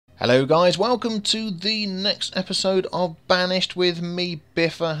Hello guys, welcome to the next episode of Banished with me,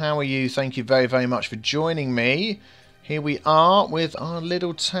 Biffa. How are you? Thank you very much for joining me. Here we are with our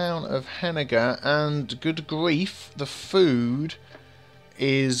little town of Henniger, and good grief, the food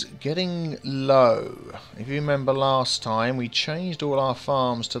is getting low. If you remember last time, we changed all our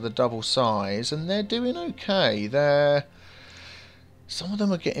farms to the double size, and they're doing okay. Some of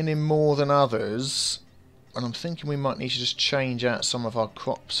them are getting in more than others. And I'm thinking we might need to just change out some of our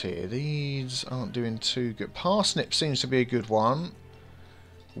crops here. These aren't doing too good. Parsnip seems to be a good one.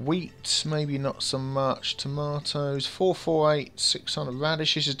 Wheat, maybe not so much. Tomatoes, 448, 600.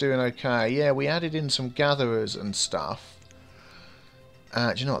 Radishes is doing okay. Yeah, we added in some gatherers and stuff.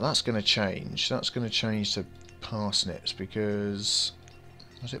 Do you know what? That's going to change. That's going to change to parsnips because...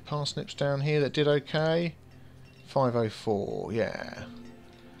 Was it parsnips down here that did okay? 504, yeah.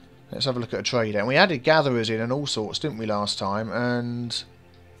 Let's have a look at a trade. And we added gatherers in and all sorts, didn't we, last time? And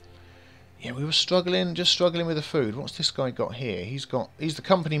yeah, we were struggling, just struggling with the food. What's this guy got here? He's the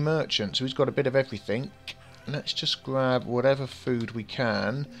company merchant, so he's got a bit of everything. Let's just grab whatever food we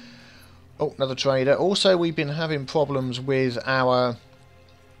can. Oh, another trader. Also, we've been having problems with our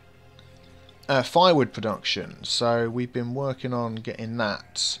firewood production, so we've been working on getting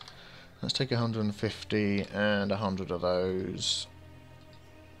that. Let's take 150 and 100 of those.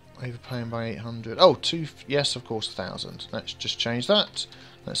 Overpaying by 800. Oh, yes, of course, 1,000. Let's just change that.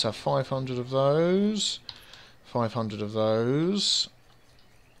 Let's have 500 of those. 500 of those.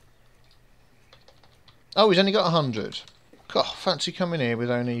 Oh, he's only got 100. God, fancy coming here with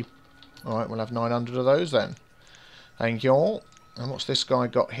only... Alright, we'll have 900 of those then. Thank you all. And what's this guy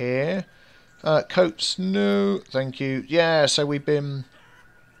got here? Coats, no, thank you. Yeah, so we've been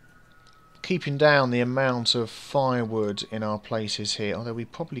keeping down the amount of firewood in our places here, although we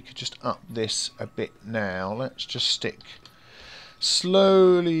probably could just up this a bit now. Let's just stick,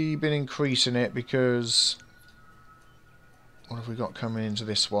 slowly been increasing it, because what have we got coming into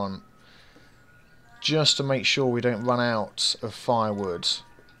this one, just to make sure we don't run out of firewood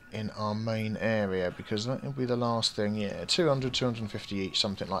in our main area, because that will be the last thing. Yeah, 200, 250 each,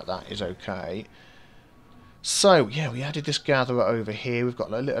 something like that is okay. So, yeah, we added this gatherer over here. We've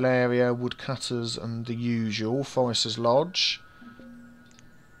got a little area, woodcutters and the usual. Forester's Lodge.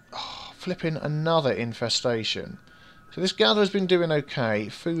 Oh, flipping another infestation. So this gatherer's been doing okay.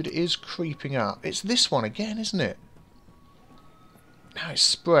 Food is creeping up. It's this one again, isn't it? Now it's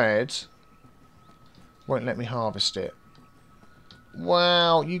spread. Won't let me harvest it.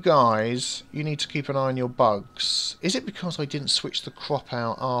 Wow, you guys, you need to keep an eye on your bugs. Is it because I didn't switch the crop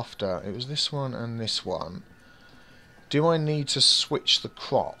out after? It was this one and this one. Do I need to switch the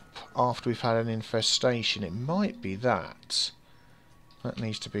crop after we've had an infestation? It might be that. That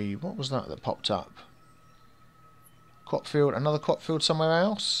needs to be... What was that popped up? Crop field? Another crop field somewhere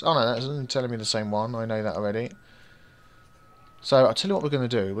else? Oh no, that isn't telling me the same one. I know that already. So, I'll tell you what we're going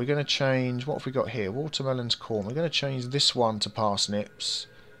to do. We're going to change... What have we got here? Watermelons, corn. We're going to change this one to parsnips,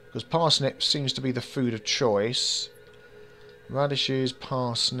 because parsnips seems to be the food of choice. Radishes,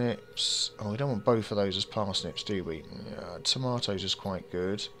 parsnips... Oh, we don't want both of those as parsnips, do we? Tomatoes is quite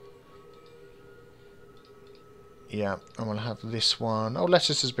good. Yeah, and we'll have this one. Oh,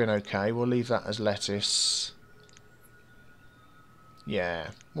 lettuce has been okay. We'll leave that as lettuce.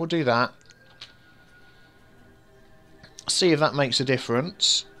 Yeah, we'll do that. See if that makes a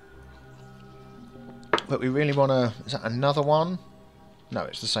difference. But we really want to... Is that another one? No,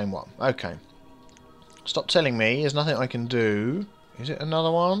 it's the same one. Okay. Stop telling me. There's nothing I can do. Is it another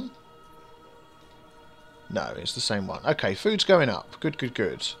one? No, it's the same one. Okay, food's going up. Good, good,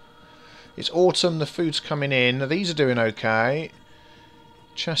 good. It's autumn. The food's coming in. These are doing okay.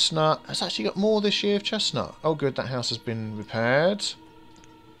 Chestnut. It's actually got more this year of chestnut. Oh, good. That house has been repaired.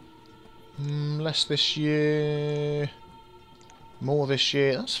 Less this year. More this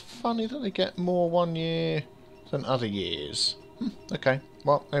year. That's funny that they get more one year than other years. Okay.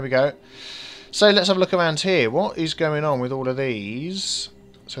 Well, there we go. So let's have a look around here. What is going on with all of these?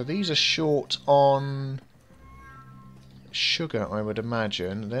 So these are short on sugar, I would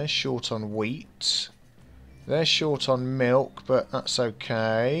imagine. They're short on wheat. They're short on milk, but that's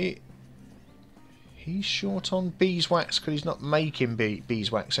okay. He's short on beeswax because he's not making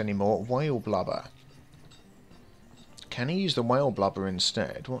beeswax anymore. Whale blubber. Can he use the whale blubber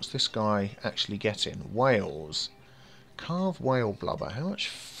instead? What's this guy actually getting? Whales. Carved whale blubber. How much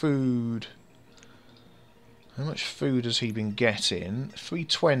food... How much food has he been getting?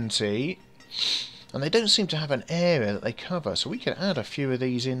 320. And they don't seem to have an area that they cover, so we could add a few of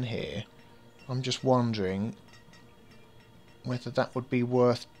these in here. I'm just wondering whether that would be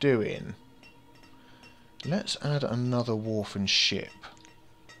worth doing. Let's add another wharf and ship.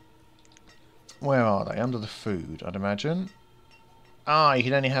 Where are they? Under the food, I'd imagine. Ah, you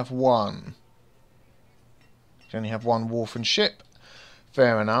can only have one. You can only have one wharf and ship.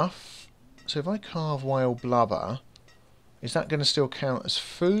 Fair enough. So if I carve whale blubber, is that going to still count as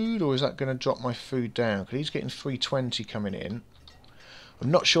food, or is that going to drop my food down? Because he's getting 320 coming in.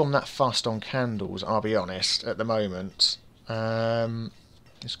 I'm not sure I'm that fussed on candles, I'll be honest, at the moment.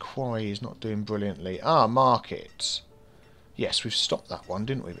 This quarry is not doing brilliantly. Ah, market. Yes, we've stopped that one,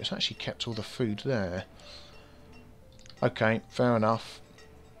 didn't we? But it's actually kept all the food there. Okay, fair enough.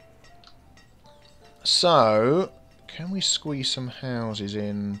 So, can we squeeze some houses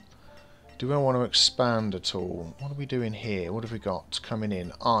in? Do I want to expand at all? What are we doing here? What have we got coming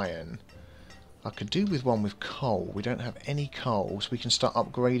in? Iron. I could do with one with coal. We don't have any coal, so we can start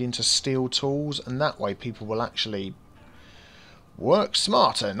upgrading to steel tools, and that way people will actually work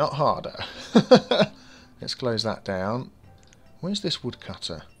smarter, not harder. Let's close that down. Where's this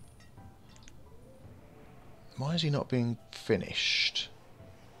woodcutter? Why is he not being finished?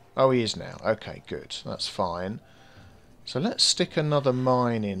 Oh, he is now. Okay, good. That's fine. So let's stick another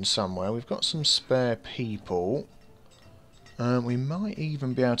mine in somewhere. We've got some spare people. We might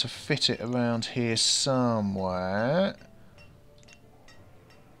even be able to fit it around here somewhere.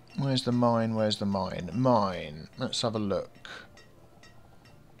 Where's the mine? Where's the mine? Mine. Let's have a look.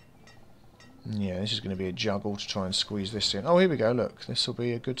 Yeah, this is going to be a juggle to try and squeeze this in. Oh, here we go. Look, this will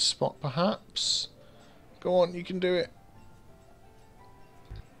be a good spot, perhaps. Go on, you can do it.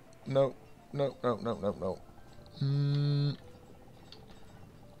 No, no, no, no, no, no.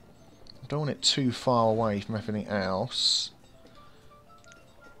 Don't want it too far away from everything else.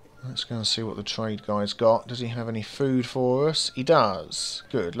 Let's go and see what the trade guy's got. Does he have any food for us? He does.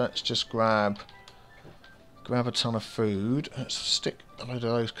 Good. Let's just grab a ton of food. Let's stick a load of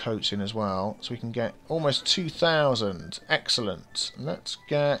those coats in as well, so we can get almost 2,000. Excellent. Let's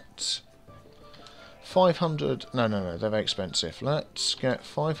get 500. No, no, no. They're very expensive. Let's get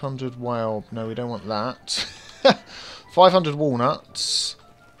 500 whale. No, we don't want that. 500 walnuts.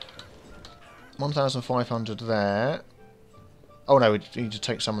 1,500 there. Oh no, we need to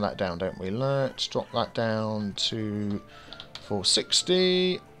take some of that down, don't we? Let's drop that down to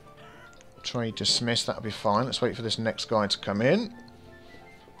 460. Trade dismissed, that'll be fine. Let's wait for this next guy to come in.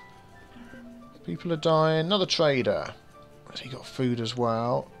 People are dying. Another trader. Has he got food as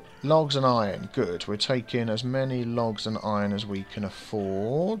well? Logs and iron. Good. We're taking as many logs and iron as we can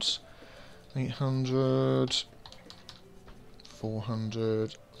afford. 800.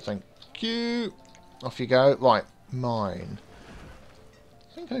 400. Thank you. Off you go. Right. Mine.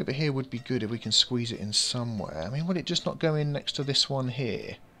 I think over here would be good if we can squeeze it in somewhere. I mean, would it just not go in next to this one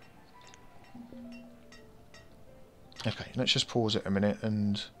here? Okay, let's just pause it a minute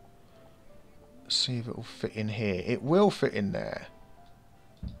and see if it will fit in here. It will fit in there.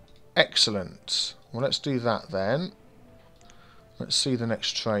 Excellent. Well, let's do that then. Let's see the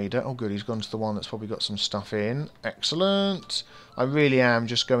next trader. Oh, good, he's gone to the one that's probably got some stuff in. Excellent. I really am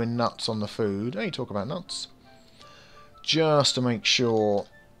just going nuts on the food. Hey, talk about nuts. Just to make sure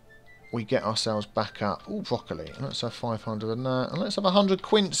we get ourselves back up. Oh, broccoli. Let's have 500 of that. And let's have 100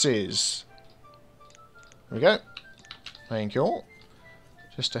 quinces. There we go. Thank you.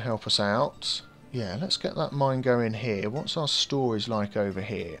 Just to help us out. Yeah, let's get that mine going here. What's our storage like over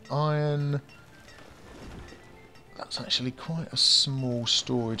here? Iron. That's actually quite a small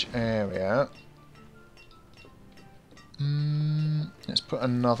storage area. Let's put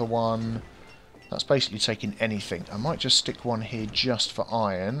another one. That's basically taking anything. I might just stick one here just for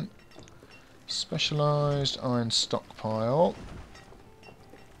iron. Specialised iron stockpile.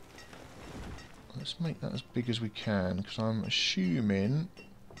 Let's make that as big as we can, because I'm assuming...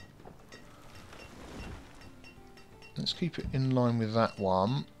 Let's keep it in line with that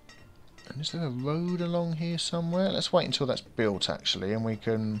one. And is there a road along here somewhere? Let's wait until that's built, actually, and we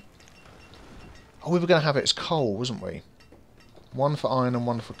can... Oh, we were going to have it as coal, wasn't we? One for iron and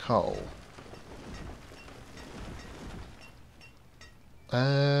one for coal.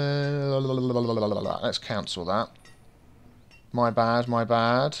 Let's cancel that. My bad, my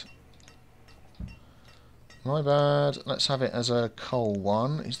bad. My bad. Let's have it as a coal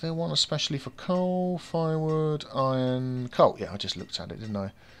one. Is there one especially for coal, firewood, iron, coal? Yeah, I just looked at it, didn't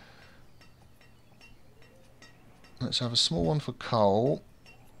I? Let's have a small one for coal.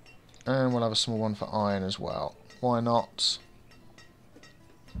 And we'll have a small one for iron as well. Why not?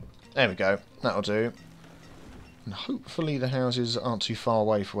 There we go. That'll do. And hopefully the houses aren't too far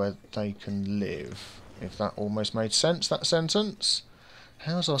away from where they can live. If that almost made sense, that sentence.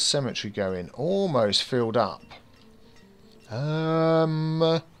 How's our cemetery going? Almost filled up.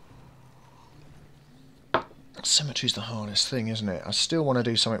 Cemetery's the hardest thing, isn't it? I still want to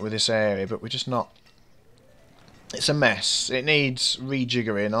do something with this area, but we're just not... It's a mess. It needs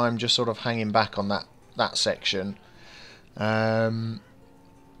rejiggering. I'm just sort of hanging back on that section. Again,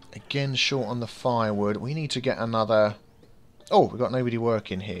 short on the firewood. We need to get another... Oh, we've got nobody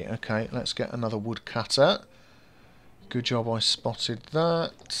working here. Okay, let's get another woodcutter. Good job I spotted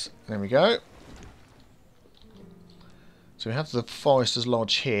that. There we go. So we have the Forester's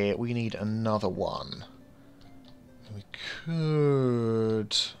Lodge here. We need another one. We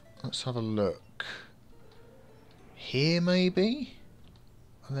could... Let's have a look. Here, maybe?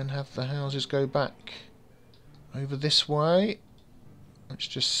 And then have the houses go back over this way. Let's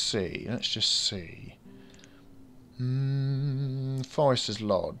just see. Let's just see. Forester's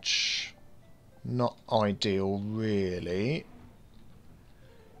Lodge. Not ideal, really.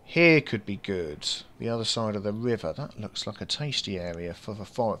 Here could be good. The other side of the river. That looks like a tasty area for a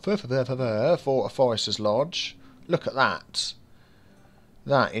Forester's Lodge. Look at that.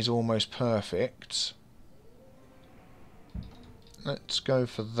 That is almost perfect. Let's go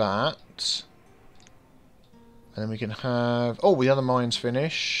for that. And then we can have... Oh, the other mine's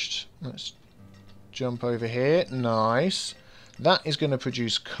finished. Let's jump over here. Nice. That is going to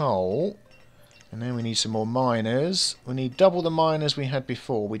produce coal. And then we need some more miners. We need double the miners we had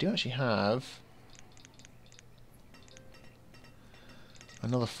before. We do actually have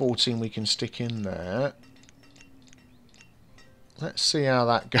another 14 we can stick in there. Let's see how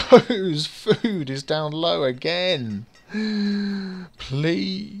that goes. Food is down low again.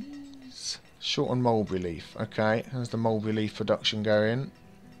 Please. Short on mulberry leaf. Okay, how's the mulberry leaf production going?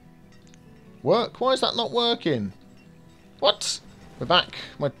 Work? Why is that not working? What? We're back.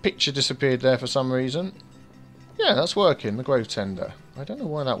 My picture disappeared there for some reason. Yeah, that's working. The growth tender. I don't know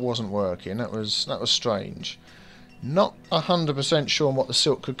why that wasn't working. That was strange. Not 100% sure on what the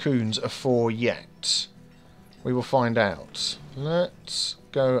silk cocoons are for yet. We will find out. Let's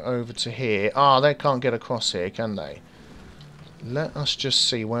go over to here. Ah, they can't get across here, can they? Let us just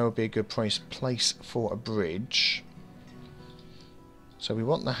see where would be a good place for a bridge. So we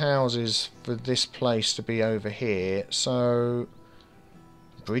want the houses for this place to be over here. So...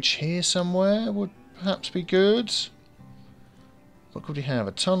 bridge here somewhere would perhaps be good. What could we have?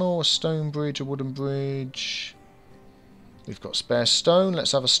 A tunnel, a stone bridge, a wooden bridge. We've got spare stone.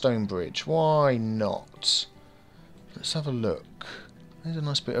 Let's have a stone bridge. Why not? Let's have a look. There's a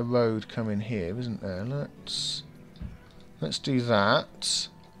nice bit of road coming here, isn't there? Let's do that.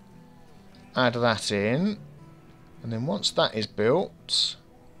 Add that in. And then once that is built...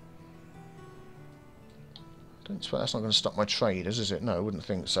 Don't swear that's not going to stop my traders, is it? No, I wouldn't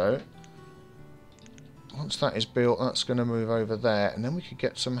think so. Once that is built, that's going to move over there. And then we could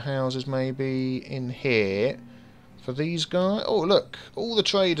get some houses maybe in here for these guys. Oh, look! All the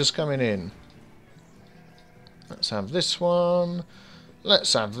traders coming in. Let's have this one.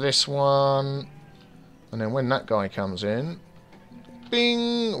 Let's have this one. And then when that guy comes in,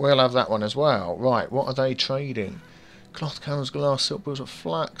 bing! We'll have that one as well. Right, what are they trading? Cloth, candles, glass, silk bills of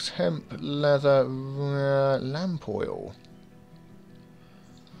flax, hemp, leather, lamp oil.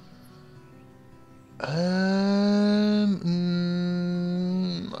 I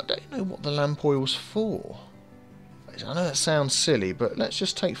don't know what the lamp oil's for. I know that sounds silly, but let's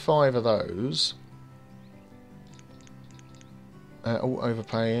just take 5 of those. All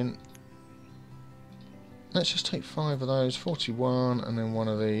overpaying. Let's just take 5 of those. 41, and then one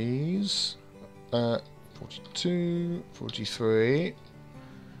of these. 42, 43.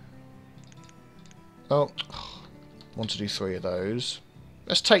 Oh, want to do 3 of those.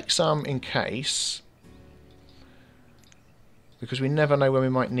 Let's take some in case, because we never know when we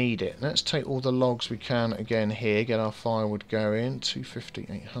might need it. Let's take all the logs we can again here. Get our firewood going. 250,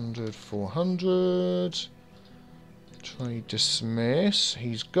 800, 400. Trade dismiss.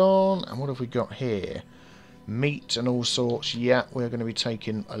 He's gone. And what have we got here? Meat and all sorts. Yeah, we're going to be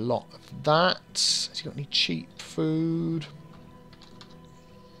taking a lot of that. Has he got any cheap food?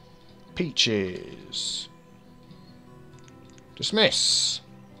 Peaches. Dismiss.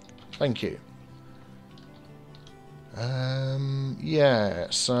 Thank you. Yeah,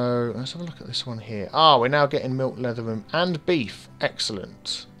 so let's have a look at this one here. Ah, we're now getting milk, leather and beef.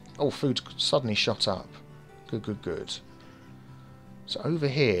 Excellent. Oh, food's suddenly shot up. Good, good, good. So over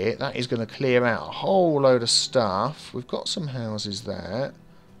here, that is going to clear out a whole load of stuff. We've got some houses there.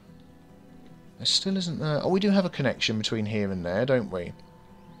 There still isn't there. Oh, we do have a connection between here and there, don't we?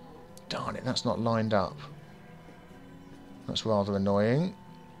 Darn it, that's not lined up. That's rather annoying.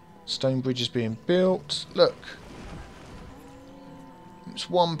 Stone bridge is being built. Look. It's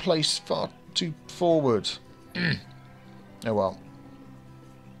one place far too forward. Oh well.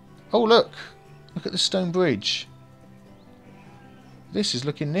 Oh, look. Look at the stone bridge. This is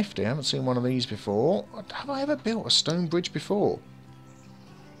looking nifty. I haven't seen one of these before. Have I ever built a stone bridge before?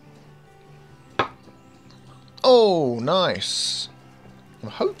 Oh, nice. I'm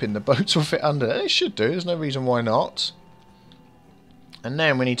hoping the boats will fit under. They should do. There's no reason why not. And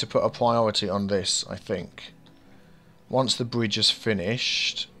then we need to put a priority on this, I think. Once the bridge is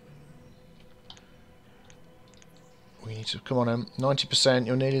finished, we need to... Come on, Em. 90%.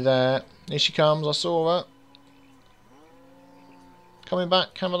 You're nearly there. Here she comes. I saw her. Coming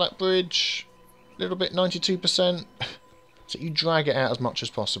back. Cover that bridge. A little bit. 92%. So you drag it out as much as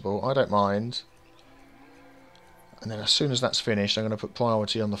possible. I don't mind. And then as soon as that's finished, I'm going to put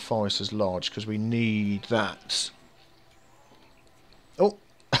priority on the Forester's Lodge, because we need that. Oh,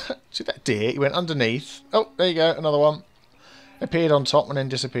 see that deer? He went underneath. Oh, there you go, another one. Appeared on top and then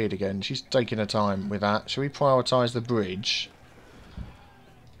disappeared again. She's taking her time with that. Shall we prioritise the bridge?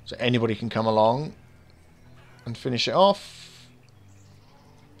 So anybody can come along and finish it off.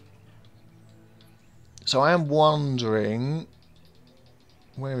 So I am wondering,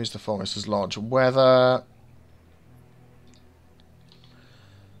 where is the Forester's Lodge? Whether...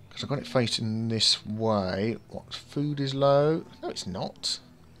 I've got it facing this way. What, food is low? No, it's not.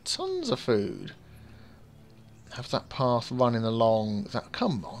 Tons of food. Have that path running along. That.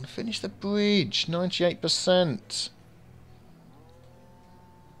 Come on, finish the bridge. 98%.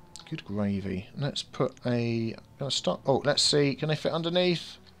 Good gravy. Let's put a... Stop. Oh, let's see. Can they fit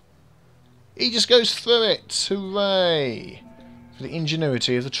underneath? He just goes through it. Hooray. For the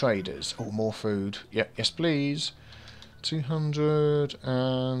ingenuity of the traders. Oh, more food. Yep, yes please.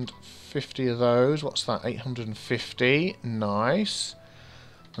 250 of those. What's that? 850. Nice.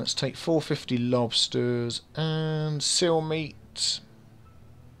 Let's take 450 lobsters and seal meat.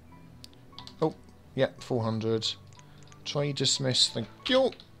 Oh, yep, 400. Trade dismissed. Thank you.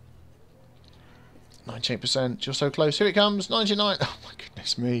 98%. You're so close. Here it comes. 99. Oh my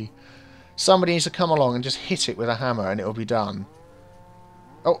goodness me. Somebody needs to come along and just hit it with a hammer and it'll be done.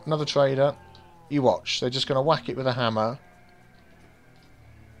 Oh, another trader. You watch. They're just going to whack it with a hammer.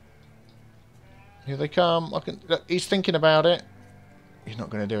 Here they come. Look, he's thinking about it. You're not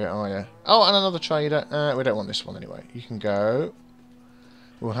going to do it, are you? Oh, and another trader. We don't want this one anyway. You can go.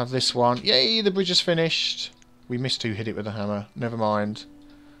 We'll have this one. Yay, the bridge is finished. We missed who hit it with a hammer. Never mind.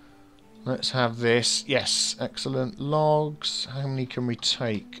 Let's have this. Yes, excellent. Logs. How many can we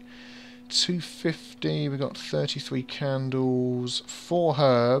take? 250. We've got 33 candles. 4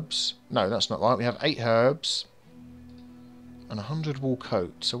 herbs. No, that's not right. We have 8 herbs. And 100 wool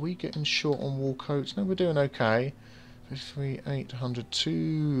coats. Are we getting short on wool coats? No, we're doing okay. 53, 800,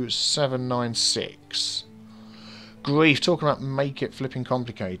 2796. Grief, talking about make it flipping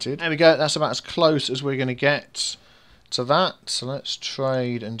complicated. There we go, that's about as close as we're going to get to that. So let's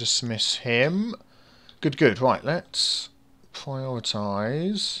trade and dismiss him. Good, good. Right, let's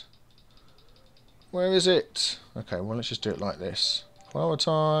prioritise. Where is it? Okay, well, let's just do it like this.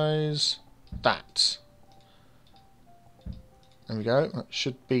 Prioritise that. There we go, that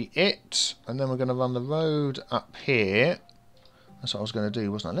should be it. And then we're going to run the road up here. That's what I was going to do,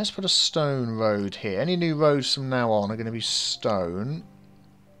 wasn't I? Let's put a stone road here. Any new roads from now on are going to be stone.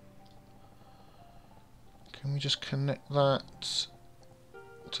 Can we just connect that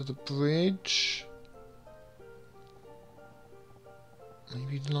to the bridge?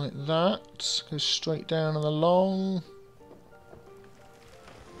 Maybe like that. Go straight down and along.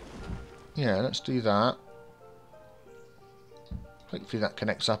 Yeah, let's do that. Hopefully that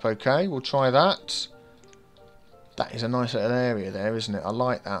connects up okay. We'll try that. That is a nice little area there, isn't it? I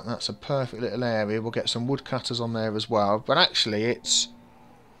like that. That's a perfect little area. We'll get some woodcutters on there as well. But actually, it's...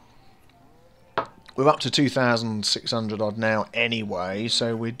 We're up to 2,600 odd now anyway,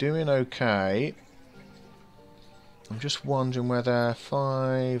 so we're doing okay. I'm just wondering whether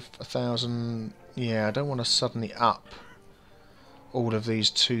 5,000... Yeah, I don't want to suddenly up all of these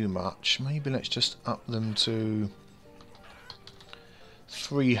too much. Maybe let's just up them to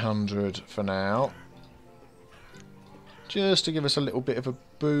 300 for now. Just to give us a little bit of a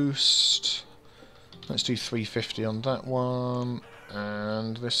boost. Let's do 350 on that one.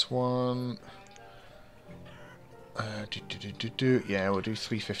 And this one. Yeah, we'll do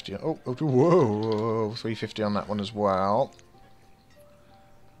 350. Oh, whoa, 350 on that one as well.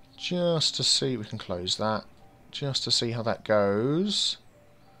 Just to see, we can close that. Just to see how that goes.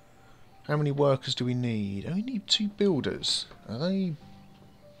 How many workers do we need? Oh, we need 2 builders. Are they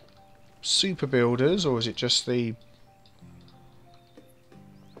super builders, or is it just the...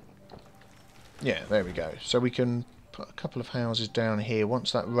 Yeah, there we go. So we can put a couple of houses down here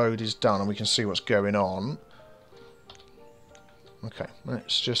once that road is done and we can see what's going on. Okay,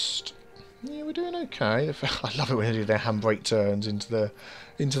 let's just Yeah, we're doing okay. I love it when they do their handbrake turns into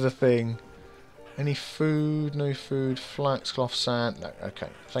the thing. Any food? No food. Flax, cloth, sand. No. Okay.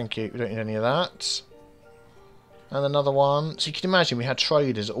 Thank you. We don't need any of that. And another one. So you can imagine we had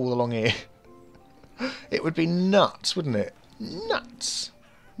traders all along here. It would be nuts, wouldn't it? Nuts.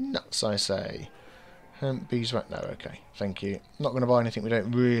 Nuts, I say. Beeswax. No. Okay. Thank you. Not going to buy anything we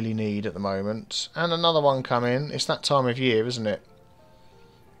don't really need at the moment. And another one coming. It's that time of year, isn't it?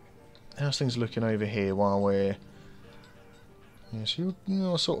 How's things looking over here while we're... Yes,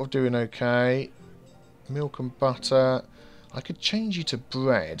 you're sort of doing okay. Milk and butter. I could change you to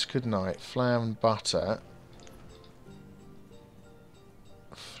bread, couldn't I? Flour and butter.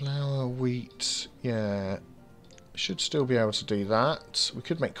 Flour, wheat. Yeah. Should still be able to do that. We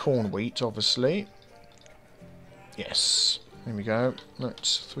could make corn wheat, obviously. Yes. There we go.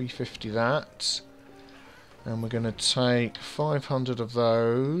 That's 350 that. And we're going to take 500 of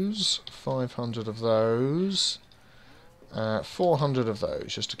those, 500 of those, 400 of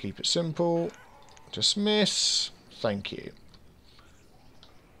those, just to keep it simple. Dismiss. Thank you.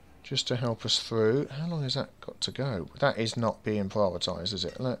 Just to help us through. How long has that got to go? That is not being prioritised, is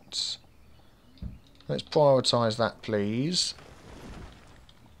it? Let's prioritise that, please.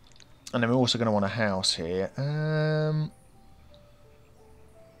 And then we're also going to want a house here. I'm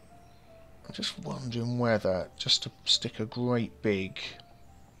just wondering whether just to stick a great big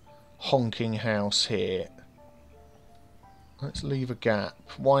honking house here. Let's leave a gap.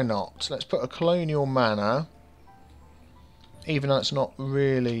 Why not? Let's put a colonial manor. Even though it's not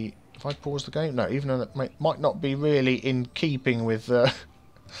really... If I pause the game? No, even though it might not be really in keeping with who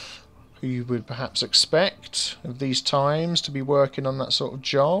you would perhaps expect of these times to be working on that sort of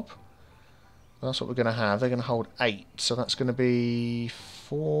job. That's what we're going to have. They're going to hold 8. So that's going to be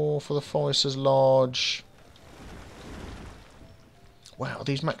 4 for the Foresters Lodge. Wow, are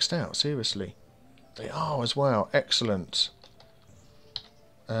these maxed out? Seriously. They are as well. Excellent.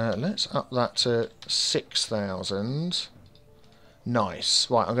 Let's up that to 6,000. Nice.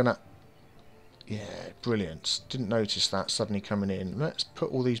 Right, I'm going to... Yeah, brilliant. Didn't notice that suddenly coming in. Let's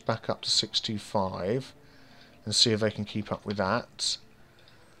put all these back up to 625 and see if they can keep up with that.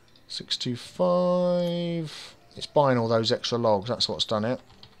 625. It's buying all those extra logs. That's what's done it.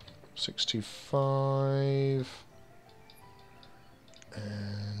 625.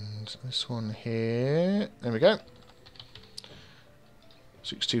 And this one here. There we go.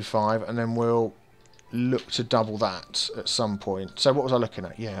 625. And then we'll look to double that at some point. So what was I looking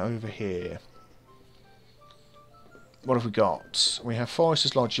at? Yeah, over here. What have we got? We have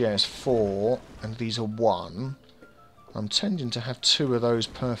Foresters Lodge, yes, 4. And these are 1. I'm tending to have 2 of those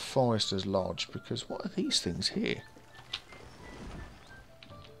per Forester's Lodge, because what are these things here?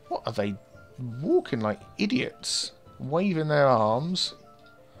 What are they walking like idiots? Waving their arms?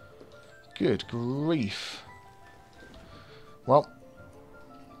 Good grief. Well,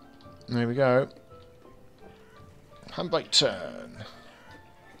 there we go. Handbrake turn.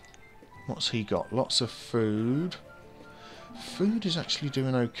 What's he got? Lots of food. Food is actually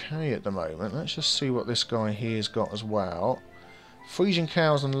doing okay at the moment. Let's just see what this guy here's got as well. Frisian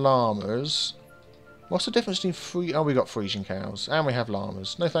cows and llamas. What's the difference between Oh, we got Frisian cows. And we have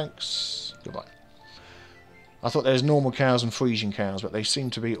llamas. No thanks. Goodbye. I thought there was normal cows and Frisian cows, but they seem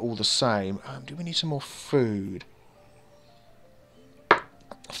to be all the same. Do we need some more food?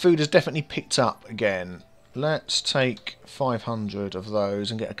 Food has definitely picked up again. Let's take 500 of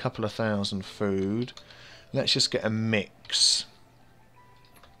those and get a couple of thousand food. Let's just get a mix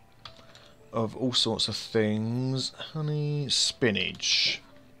of all sorts of things. Honey, spinach.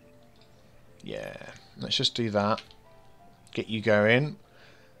 Yeah, let's just do that. Get you going.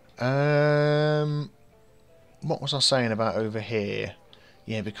 What was I saying about over here?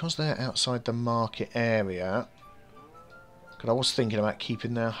 Yeah, because they're outside the market area. Because I was thinking about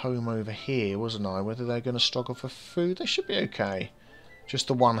keeping their home over here, wasn't I? Whether they're going to struggle for food. They should be okay. Just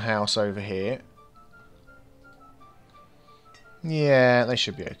the one house over here. Yeah, they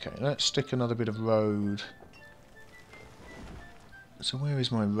should be okay. Let's stick another bit of road. So where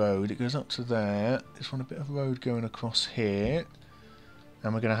is my road? It goes up to there. Just want a bit of road going across here.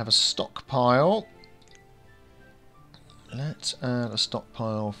 And we're going to have a stockpile. Let's add a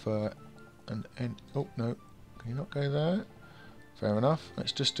stockpile for an... Oh, no. Can you not go there? Fair enough.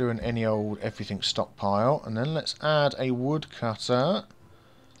 Let's just do an any old everything stockpile. And then let's add a woodcutter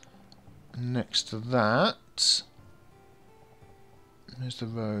next to that. There's the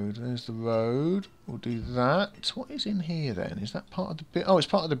road. There's the road. We'll do that. What is in here then? Is that part of the... Oh, it's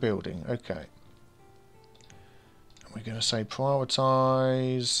part of the building. Okay. And we're going to say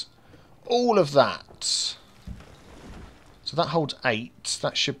prioritise all of that. So So that holds 8.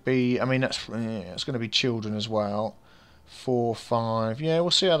 That should be... I mean, that's going to be children as well. 4, 5... Yeah,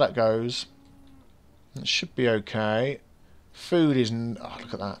 we'll see how that goes. It should be okay. Food isn't... Oh,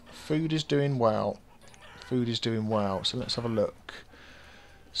 look at that. Food is doing well. Food is doing well. So let's have a look.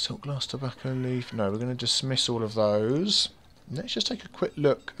 Silk glass, tobacco leaf. No, we're going to dismiss all of those. Let's just take a quick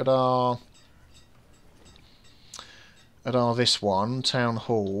look at our this one, Town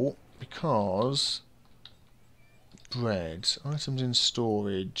Hall, because bread, items in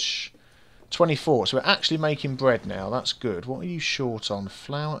storage, 24. So we're actually making bread now. That's good. What are you short on?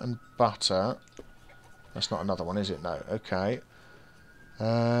 Flour and butter. That's not another one, is it? No. Okay.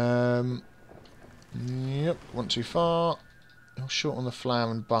 Yep. Went too far. You're short on the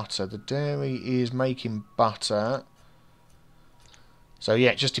flour and butter. The dairy is making butter. So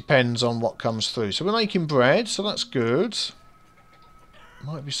yeah, it just depends on what comes through. So we're making bread, so that's good.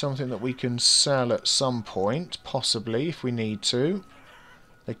 Might be something that we can sell at some point, possibly, if we need to.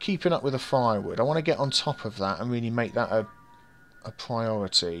 They're keeping up with the firewood. I want to get on top of that and really make that a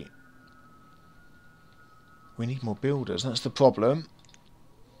priority. We need more builders, that's the problem.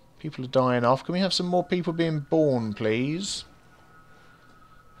 People are dying off. Can we have some more people being born, please?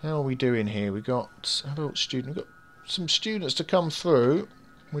 How are we doing here? We've got adult student. We've got some students to come through.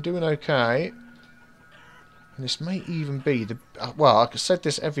 We're doing okay. And this may even be the... well, I've said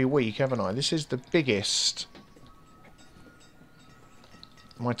this every week, haven't I? This is the biggest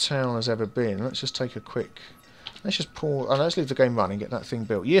my town has ever been. Let's just take a quick... Let's just pause... Oh, let's leave the game running, get that thing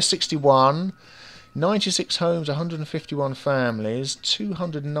built. Year 61, 96 homes, 151 families,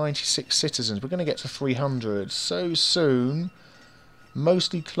 296 citizens. We're going to get to 300 so soon.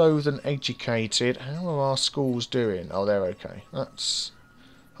 Mostly clothed and educated. How are our schools doing? Oh, they're okay. That's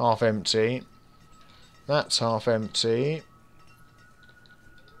half empty. That's half empty.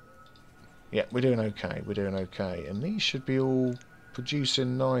 Yeah, we're doing okay. We're doing okay. And these should be all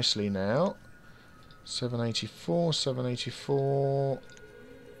producing nicely now. 784, 784.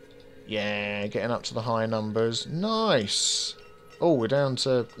 Yeah, getting up to the high numbers. Nice. Oh, we're down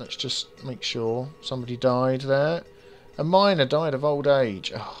to... Let's just make sure. Somebody died there. A miner died of old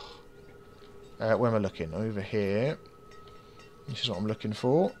age. Oh. Where am I looking? Over here. This is what I'm looking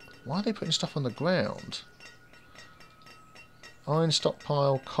for. Why are they putting stuff on the ground? Iron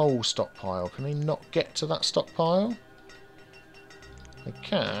stockpile, coal stockpile. Can they not get to that stockpile? They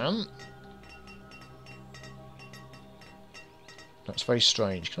can. That's very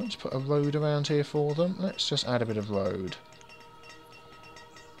strange. Can I just put a road around here for them? Let's just add a bit of road.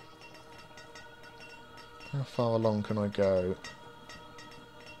 How far along can I go?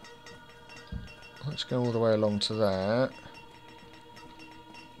 Let's go all the way along to there.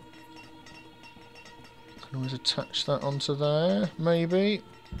 Can always attach that onto there, maybe.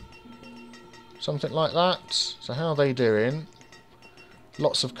 Something like that. So how are they doing?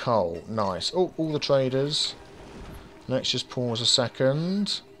 Lots of coal. Nice. Oh, all the traders. Let's just pause a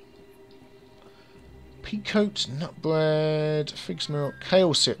second. Peacoat, nut bread, fig's milk,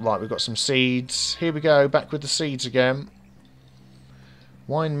 kale sip. Right, we've got some seeds. Here we go, back with the seeds again.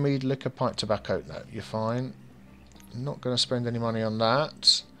 Wine, mead, liquor, pipe, tobacco. No, you're fine. Not going to spend any money on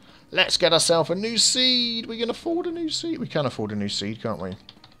that. Let's get ourselves a new seed. We can afford a new seed. We can afford a new seed, can't we?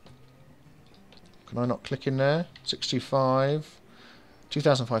 Can I not click in there? 625.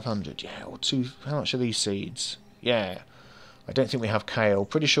 2,500. Yeah, or two. How much are these seeds? Yeah. I don't think we have kale.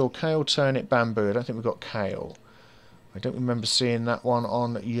 Pretty sure kale, turnip, bamboo. I don't think we've got kale. I don't remember seeing that one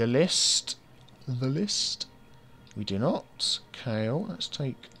on your list. The list. We do not. Kale. Let's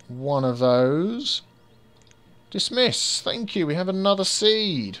take one of those. Dismiss. Thank you. We have another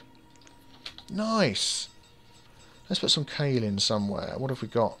seed. Nice. Let's put some kale in somewhere. What have we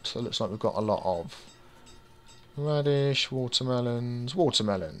got? It looks like we've got a lot of. Radish, watermelons.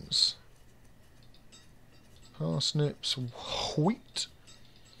 Watermelons. Parsnips, wheat,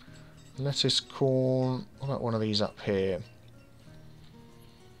 lettuce, corn. What about one of these up here?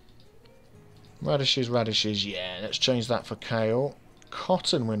 Radishes, radishes. Yeah, let's change that for kale.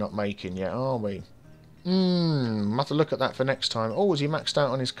 Cotton we're not making yet, are we? I'll have to look at that for next time. Oh, is he maxed out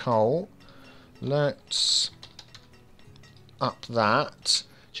on his coal? Let's up that.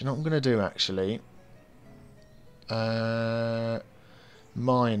 Do you know what I'm going to do, actually?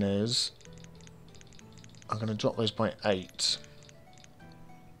 Miners. I'm going to drop those by 8.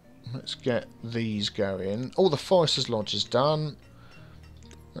 Let's get these going. Oh, the Forester's Lodge is done.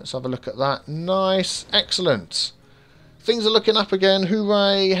 Let's have a look at that. Nice. Excellent. Things are looking up again.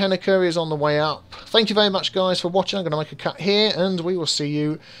 Hooray. Henniker is on the way up. Thank you very much, guys, for watching. I'm going to make a cut here, and we will see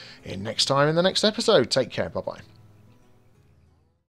you next time in the next episode. Take care. Bye-bye.